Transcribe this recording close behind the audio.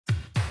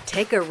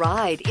Take a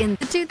ride in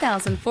the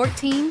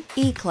 2014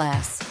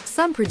 E-Class.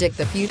 Some predict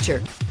the future.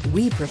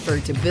 We prefer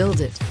to build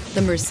it.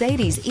 The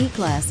Mercedes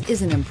E-Class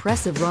is an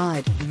impressive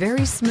ride,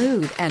 very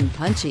smooth and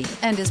punchy,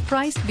 and is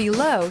priced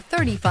below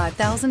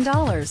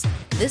 $35,000.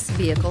 This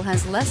vehicle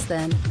has less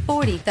than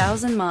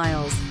 40,000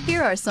 miles.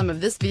 Here are some of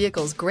this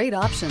vehicle's great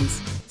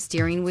options: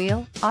 steering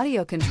wheel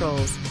audio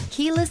controls,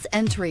 keyless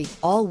entry,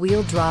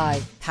 all-wheel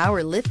drive,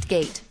 power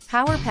liftgate,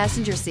 power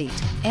passenger seat,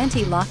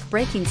 anti-lock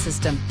braking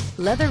system,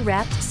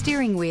 leather-wrapped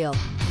steering wheel,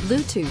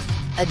 Bluetooth,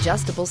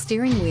 adjustable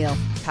steering wheel,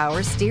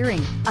 power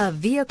steering. A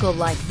vehicle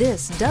like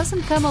this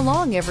doesn't come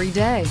along every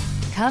day.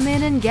 Come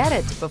in and get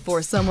it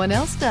before someone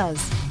else does.